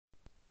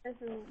This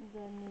is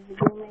the new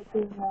video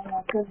makers on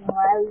my cousin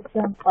Riley's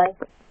gonna play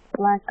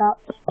Black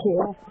Ops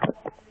 2.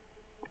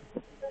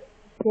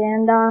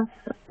 Standoff,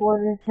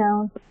 Border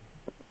Town,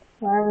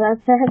 whatever that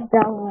said,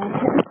 download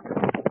it.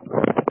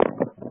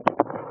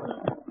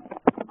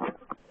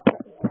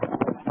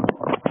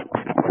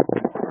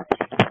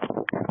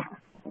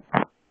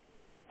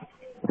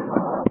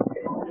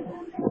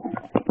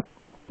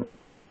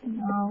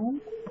 No.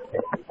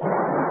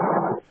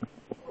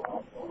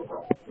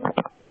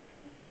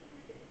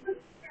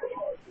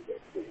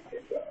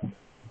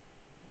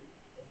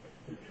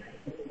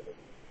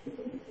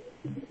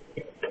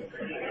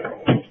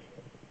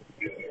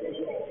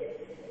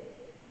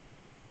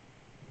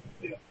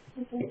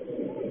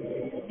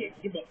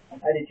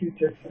 I did two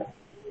trips.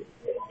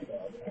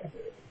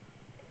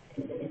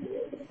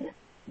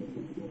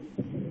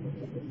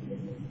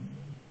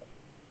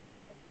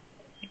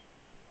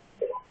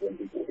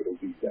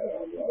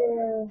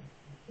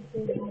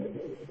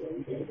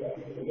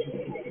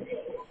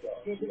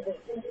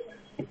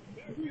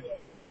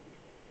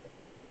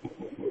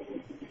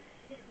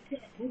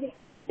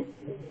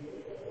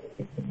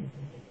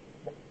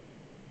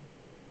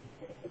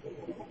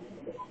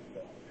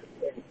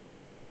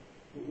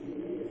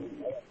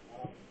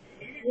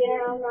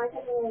 Yeah, I'm not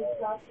gonna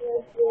stop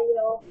this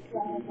video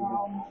because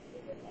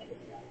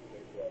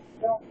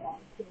don't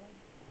want to.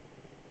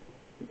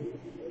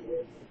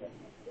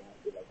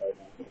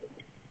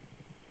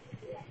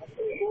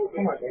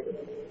 Come on, David.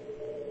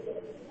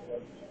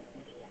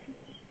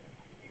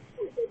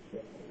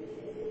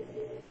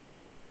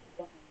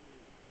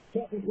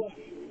 Yeah,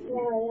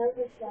 I have a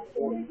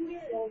second.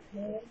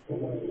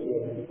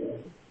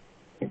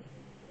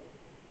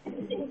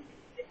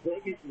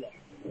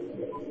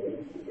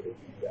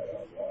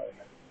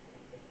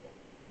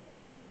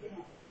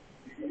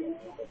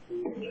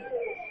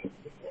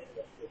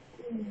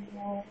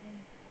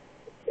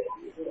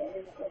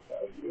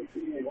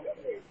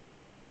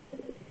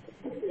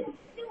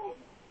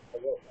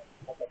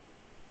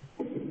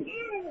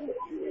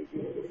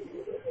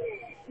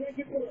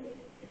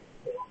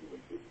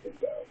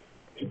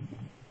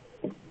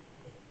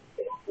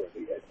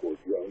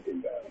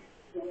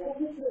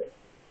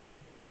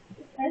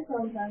 I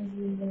sometimes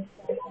use this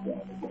stuff on my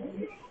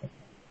own.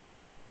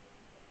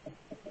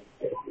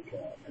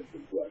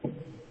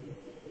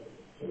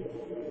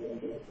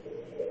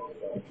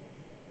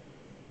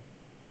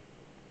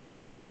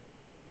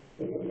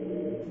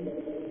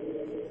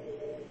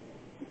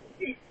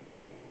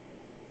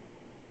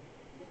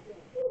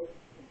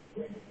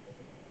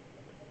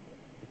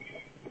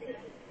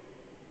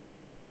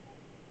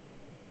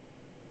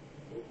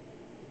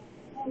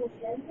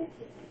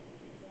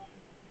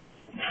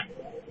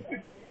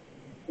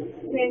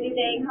 Maybe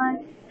egg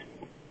hunt.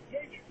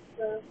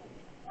 So,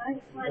 I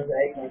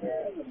hunt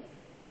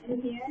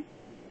in here.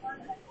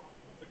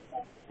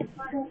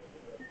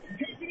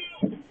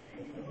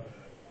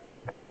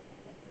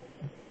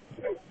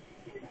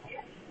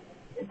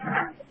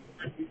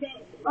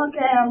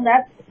 Okay,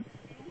 that's,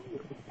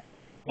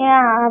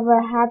 yeah, have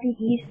a happy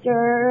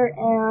Easter,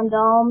 and,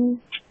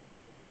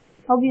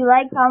 hope you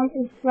like, comment,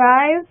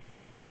 subscribe.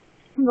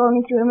 I'm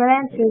going to 3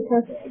 minutes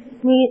to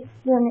meet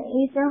the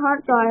Easter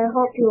hunt, so I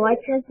hope you like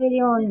this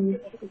video and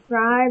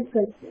subscribe,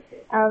 because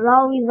I would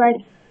always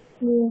like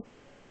to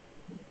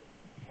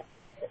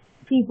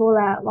people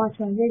that watch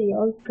my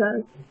videos,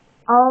 because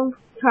I'll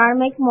try to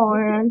make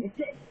more, and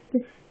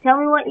just tell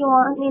me what you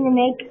want me to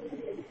make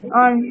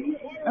on,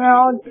 and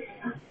I'll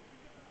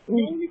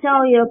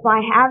tell you if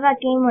I have that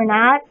game or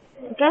not.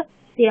 Okay?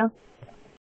 See ya.